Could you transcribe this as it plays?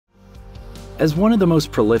As one of the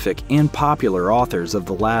most prolific and popular authors of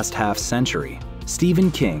the last half-century,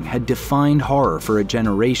 Stephen King had defined horror for a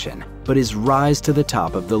generation, but his rise to the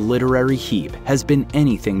top of the literary heap has been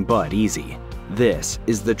anything but easy. This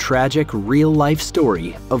is the tragic real-life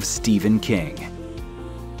story of Stephen King.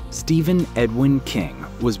 Stephen Edwin King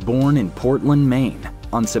was born in Portland, Maine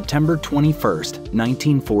on September 21,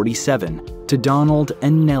 1947, to Donald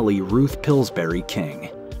and Nellie Ruth Pillsbury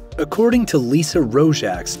King. According to Lisa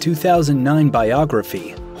Rojak's 2009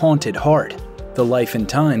 biography, Haunted Heart, The Life and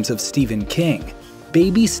Times of Stephen King,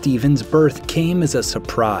 baby Stephen's birth came as a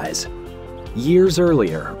surprise. Years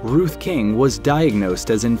earlier, Ruth King was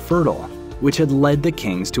diagnosed as infertile, which had led the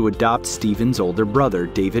Kings to adopt Stephen's older brother,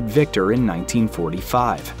 David Victor, in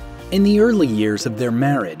 1945. In the early years of their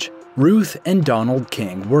marriage, Ruth and Donald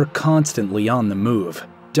King were constantly on the move.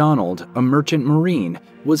 Donald, a merchant marine,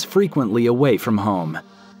 was frequently away from home.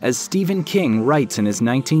 As Stephen King writes in his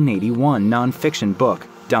 1981 nonfiction book,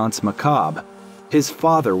 Danse Macabre, his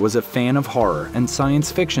father was a fan of horror and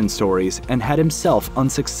science fiction stories and had himself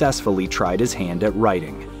unsuccessfully tried his hand at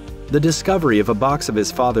writing. The discovery of a box of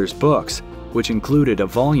his father's books, which included a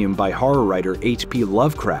volume by horror writer H.P.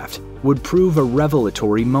 Lovecraft, would prove a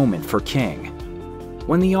revelatory moment for King.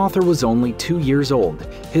 When the author was only 2 years old,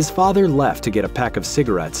 his father left to get a pack of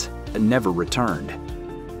cigarettes and never returned.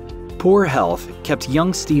 Poor health kept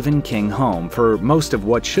young Stephen King home for most of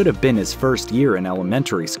what should have been his first year in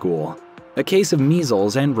elementary school. A case of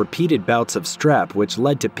measles and repeated bouts of strep, which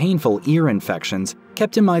led to painful ear infections,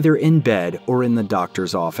 kept him either in bed or in the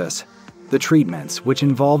doctor's office. The treatments, which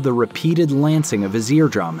involved the repeated lancing of his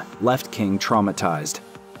eardrum, left King traumatized.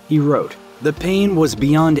 He wrote, "The pain was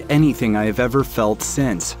beyond anything I have ever felt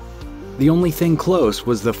since. The only thing close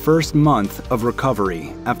was the first month of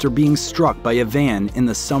recovery after being struck by a van in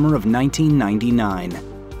the summer of 1999.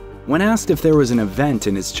 When asked if there was an event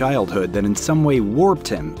in his childhood that in some way warped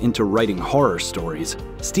him into writing horror stories,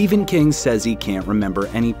 Stephen King says he can't remember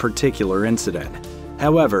any particular incident.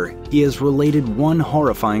 However, he has related one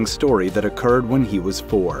horrifying story that occurred when he was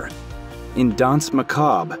 4. In Danse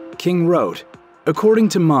Macabre, King wrote, "According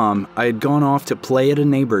to Mom, I had gone off to play at a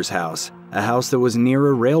neighbor's house, a house that was near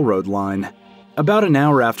a railroad line. About an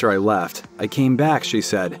hour after I left, I came back," she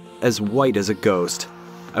said, "as white as a ghost.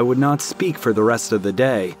 I would not speak for the rest of the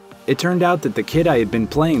day. It turned out that the kid I had been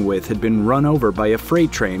playing with had been run over by a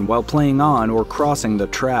freight train while playing on or crossing the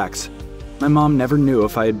tracks. My mom never knew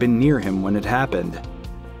if I had been near him when it happened."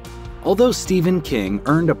 Although Stephen King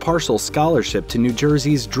earned a partial scholarship to New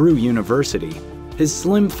Jersey's Drew University, his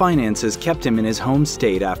slim finances kept him in his home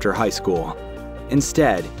state after high school.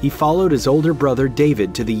 Instead, he followed his older brother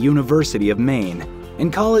David to the University of Maine.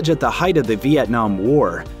 In college at the height of the Vietnam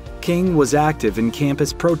War, King was active in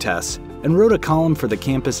campus protests and wrote a column for the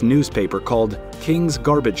campus newspaper called King's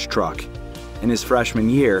Garbage Truck. In his freshman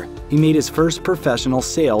year, he made his first professional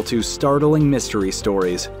sale to startling mystery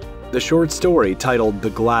stories. The short story, titled The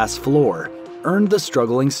Glass Floor, earned the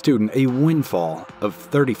struggling student a windfall of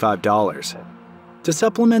 $35. To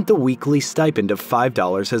supplement the weekly stipend of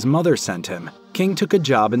 $5 his mother sent him, King took a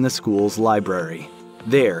job in the school's library.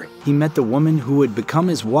 There, he met the woman who would become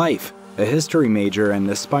his wife, a history major and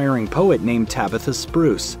aspiring poet named Tabitha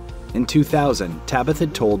Spruce. In 2000, Tabitha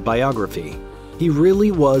told Biography, "He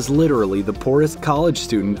really was literally the poorest college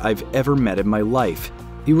student I've ever met in my life.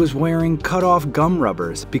 He was wearing cut-off gum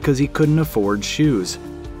rubbers because he couldn't afford shoes."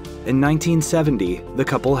 In 1970, the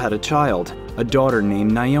couple had a child, a daughter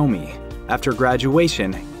named Naomi. After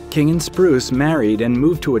graduation, King and Spruce married and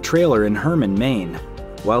moved to a trailer in Herman, Maine.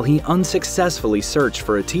 While he unsuccessfully searched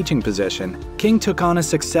for a teaching position, King took on a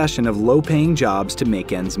succession of low-paying jobs to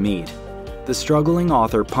make ends meet. The struggling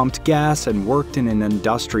author pumped gas and worked in an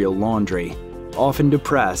industrial laundry. Often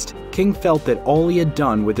depressed, King felt that all he had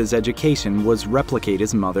done with his education was replicate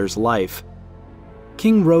his mother's life.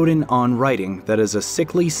 King wrote in On Writing that as a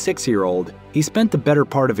sickly 6-year-old, he spent the better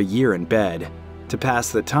part of a year in bed. To pass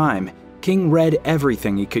the time, King read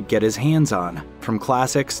everything he could get his hands on, from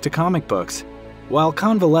classics to comic books. While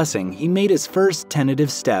convalescing, he made his first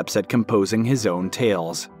tentative steps at composing his own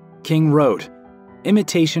tales. King wrote,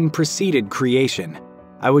 "Imitation preceded creation.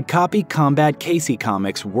 I would copy Combat Casey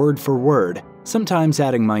comics word for word, sometimes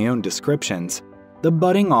adding my own descriptions. The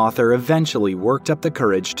budding author eventually worked up the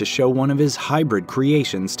courage to show one of his hybrid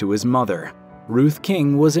creations to his mother. Ruth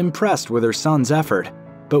King was impressed with her son's effort,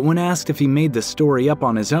 but when asked if he made the story up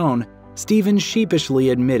on his own, Stephen sheepishly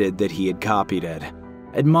admitted that he had copied it.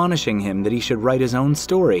 Admonishing him that he should write his own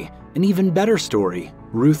story, an even better story,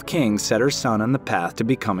 Ruth King set her son on the path to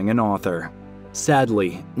becoming an author.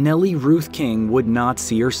 Sadly, Nellie Ruth King would not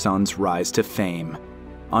see her son's rise to fame.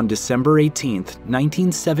 On December 18,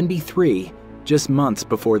 1973, Just months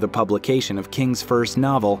before the publication of King's first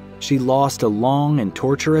novel, she lost a long and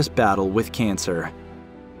torturous battle with cancer.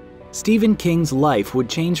 Stephen King's life would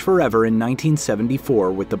change forever in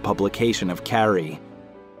 1974 with the publication of Carrie.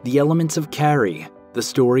 The elements of Carrie, the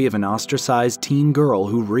story of an ostracized teen girl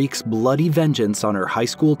who wreaks bloody vengeance on her high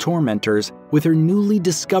school tormentors with her newly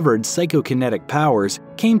discovered psychokinetic powers,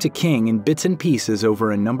 came to King in bits and pieces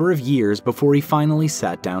over a number of years before he finally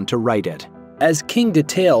sat down to write it. As King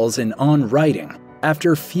details in On Writing,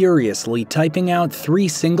 after furiously typing out 3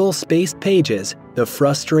 single-spaced pages, the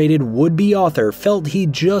frustrated would-be author felt he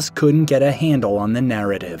just couldn't get a handle on the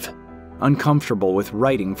narrative. Uncomfortable with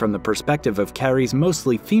writing from the perspective of Carrie's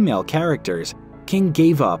mostly female characters, King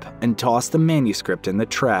gave up and tossed the manuscript in the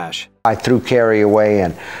trash. I threw Carrie away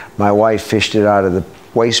and my wife fished it out of the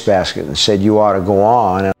wastebasket and said, "You ought to go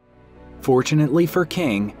on." Fortunately for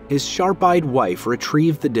King, his sharp-eyed wife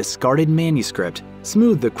retrieved the discarded manuscript,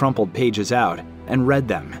 smoothed the crumpled pages out, and read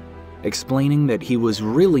them. Explaining that he was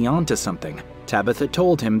really onto something, Tabitha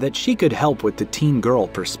told him that she could help with the teen girl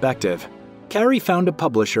perspective. Carrie found a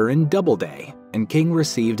publisher in Doubleday, and King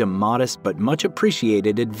received a modest but much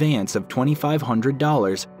appreciated advance of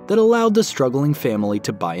 $2,500 that allowed the struggling family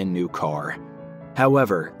to buy a new car.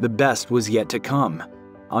 However, the best was yet to come.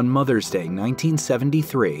 On Mother's Day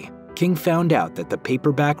 1973, King found out that the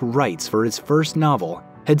paperback rights for his first novel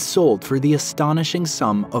had sold for the astonishing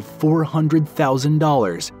sum of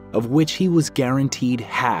 $400,000, of which he was guaranteed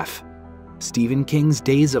half. Stephen King's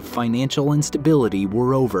days of financial instability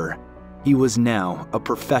were over. He was now a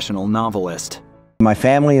professional novelist. My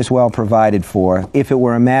family is well provided for. If it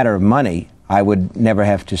were a matter of money, I would never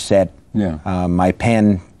have to set my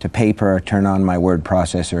pen to paper or turn on my word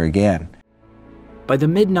processor again. By the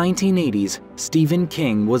mid-1980s, Stephen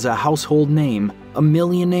King was a household name, a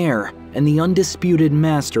millionaire, and the undisputed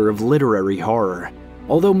master of literary horror.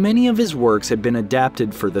 Although many of his works had been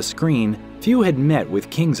adapted for the screen, few had met with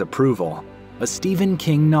King's approval. A Stephen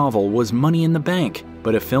King novel was money in the bank,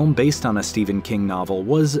 but a film based on a Stephen King novel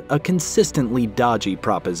was a consistently dodgy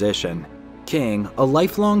proposition. King, a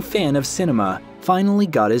lifelong fan of cinema, finally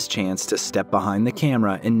got his chance to step behind the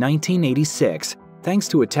camera in 1986, thanks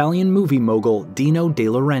to Italian movie mogul Dino De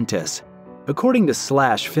Laurentiis. According to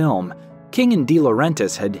Slash Film, King and De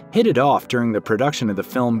Laurentiis had hit it off during the production of the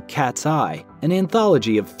film Cat's Eye, an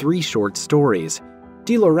anthology of 3 short stories.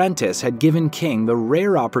 De Laurentiis had given King the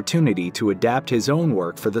rare opportunity to adapt his own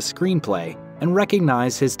work for the screenplay and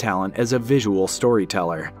recognize his talent as a visual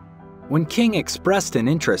storyteller. When King expressed an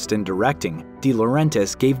interest in directing, De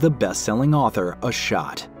Laurentiis gave the best-selling author a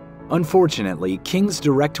shot. Unfortunately, King's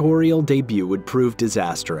directorial debut would prove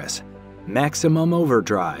disastrous. Maximum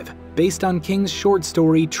Overdrive, based on King's short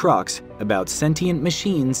story Trucks about sentient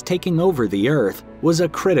machines taking over the Earth, was a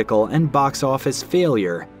critical and box office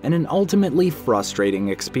failure and an ultimately frustrating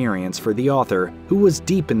experience for the author, who was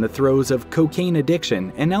deep in the throes of cocaine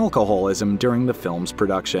addiction and alcoholism during the film's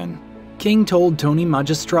production. King told Tony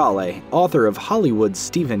Magistrale, author of Hollywood's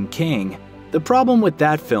Stephen King, "The problem with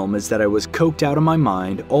that film is that I was coked out of my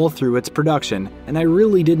mind all through its production, and I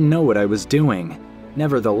really didn't know what I was doing."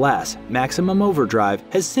 Nevertheless, Maximum Overdrive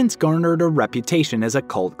has since garnered a reputation as a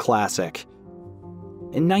cult classic.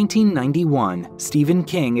 In 1991, Stephen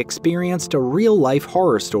King experienced a real-life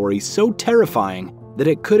horror story so terrifying that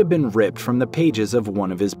it could have been ripped from the pages of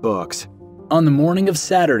one of his books. On the morning of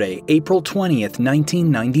Saturday, April 20th,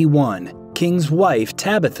 1991, King's wife,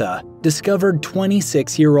 Tabitha, discovered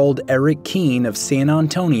 26-year-old Eric Keene of San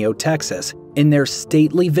Antonio, Texas, in their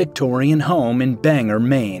stately Victorian home in Bangor,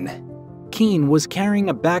 Maine. Keene was carrying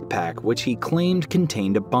a backpack which he claimed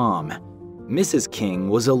contained a bomb. Mrs. King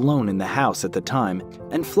was alone in the house at the time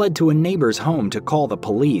and fled to a neighbor's home to call the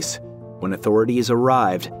police. When authorities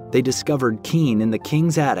arrived, they discovered Keene in the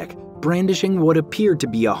King's attic, brandishing what appeared to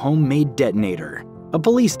be a homemade detonator. A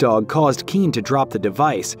police dog caused Keene to drop the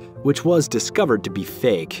device, which was discovered to be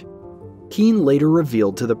fake. Keene later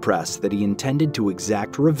revealed to the press that he intended to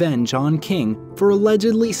exact revenge on King for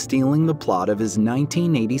allegedly stealing the plot of his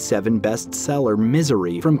 1987 bestseller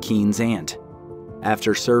Misery from Keene's aunt.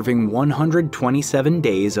 After serving 127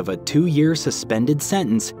 days of a 2-year suspended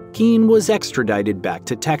sentence, Keene was extradited back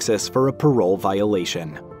to Texas for a parole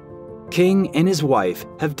violation. King and his wife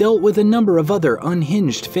have dealt with a number of other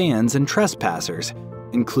unhinged fans and trespassers,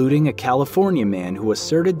 including a California man who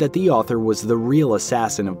asserted that the author was the real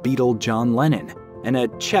assassin of Beatle John Lennon, and a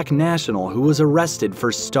Czech national who was arrested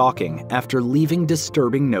for stalking after leaving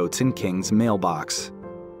disturbing notes in King's mailbox.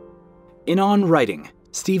 In On Writing,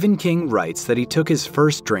 Stephen King writes that he took his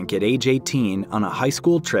first drink at age 18 on a high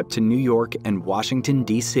school trip to New York and Washington,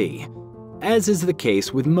 D.C. As is the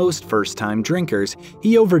case with most first-time drinkers,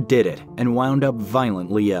 he overdid it and wound up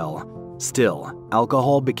violently ill. Still,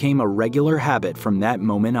 alcohol became a regular habit from that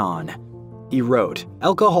moment on. He wrote,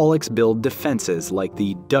 "Alcoholics build defenses like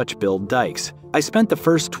the Dutch build dikes. I spent the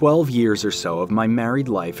first 12 years or so of my married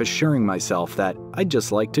life assuring myself that I'd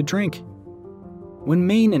just like to drink." When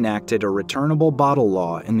Maine enacted a returnable bottle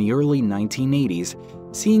law in the early 1980s,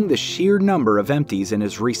 seeing the sheer number of empties in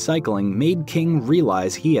his recycling made King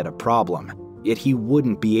realize he had a problem, yet he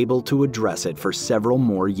wouldn't be able to address it for several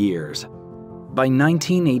more years. By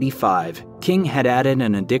 1985, King had added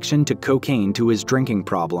an addiction to cocaine to his drinking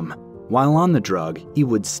problem. While on the drug, he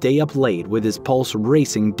would stay up late with his pulse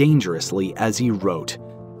racing dangerously as he wrote.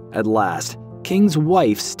 At last, King's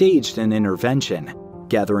wife staged an intervention.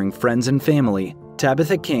 Gathering friends and family,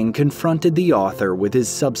 Tabitha King confronted the author with his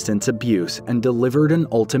substance abuse and delivered an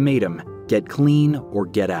ultimatum: get clean or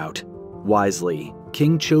get out. Wisely,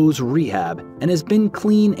 King chose rehab and has been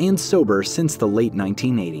clean and sober since the late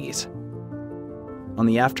 1980s. On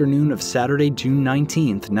the afternoon of Saturday, June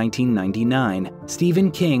 19, 1999, Stephen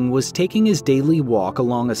King was taking his daily walk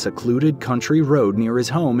along a secluded country road near his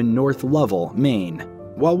home in North Lovell, Maine.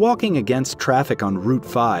 While walking against traffic on Route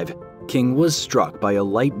 5, King was struck by a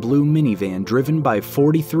light blue minivan driven by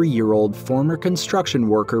 43-year-old former construction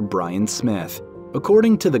worker Brian Smith.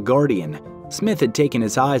 According to The Guardian, Smith had taken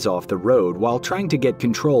his eyes off the road while trying to get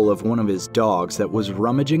control of one of his dogs that was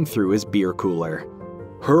rummaging through his beer cooler.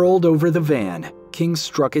 Hurled over the van, King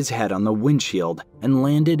struck his head on the windshield and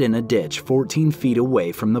landed in a ditch 14 feet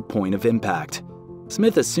away from the point of impact.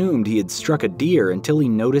 Smith assumed he had struck a deer until he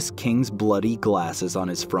noticed King's bloody glasses on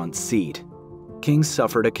his front seat. King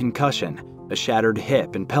suffered a concussion, a shattered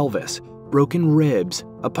hip and pelvis, broken ribs,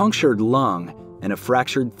 a punctured lung, and a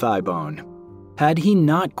fractured thigh bone. Had he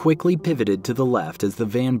not quickly pivoted to the left as the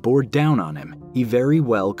van bore down on him, he very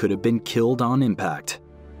well could have been killed on impact.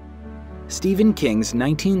 Stephen King's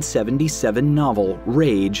 1977 novel,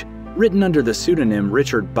 Rage, written under the pseudonym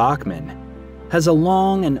Richard Bachman, has a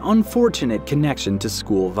long and unfortunate connection to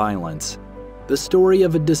school violence. The story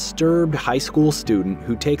of a disturbed high school student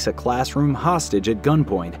who takes a classroom hostage at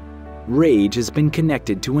gunpoint. Rage has been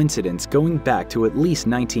connected to incidents going back to at least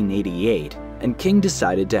 1988, and King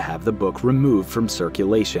decided to have the book removed from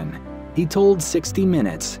circulation. He told 60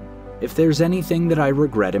 Minutes, "If there's anything that I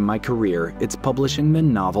regret in my career, it's publishing the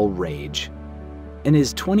novel Rage." In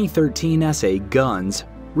his 2013 essay, Guns,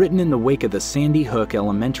 written in the wake of the Sandy Hook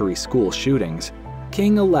Elementary School shootings,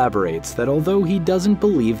 King elaborates that although he doesn't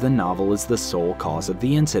believe the novel is the sole cause of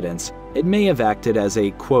the incidents, it may have acted as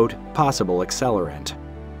a, quote, possible accelerant.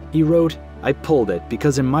 He wrote, "I pulled it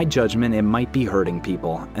because in my judgment it might be hurting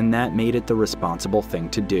people, and that made it the responsible thing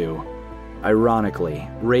to do." Ironically,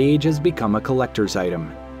 Rage has become a collector's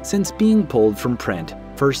item. Since being pulled from print,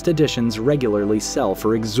 first editions regularly sell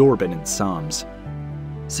for exorbitant sums.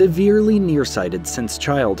 Severely nearsighted since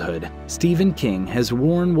childhood, Stephen King has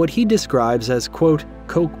worn what he describes as, quote,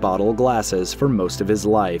 Coke bottle glasses for most of his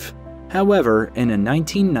life. However, in a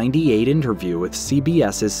 1998 interview with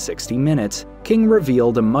CBS's 60 Minutes, King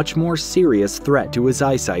revealed a much more serious threat to his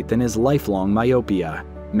eyesight than his lifelong myopia: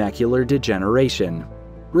 macular degeneration.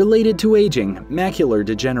 Related to aging, macular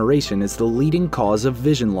degeneration is the leading cause of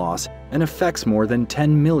vision loss and affects more than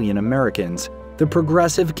 10 million Americans. The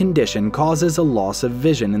progressive condition causes a loss of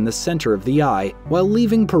vision in the center of the eye while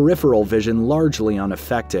leaving peripheral vision largely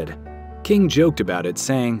unaffected. King joked about it,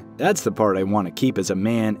 saying, "That's the part I want to keep as a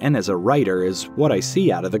man and as a writer is what I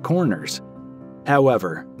see out of the corners."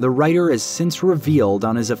 However, the writer has since revealed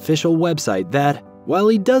on his official website that, while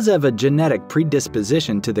he does have a genetic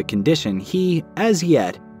predisposition to the condition, he, as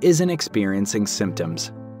yet, isn't experiencing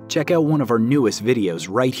symptoms. Check out one of our newest videos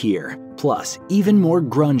right here. Plus, even more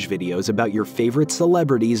grunge videos about your favorite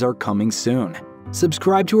celebrities are coming soon.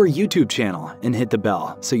 Subscribe to our YouTube channel and hit the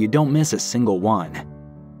bell so you don't miss a single one.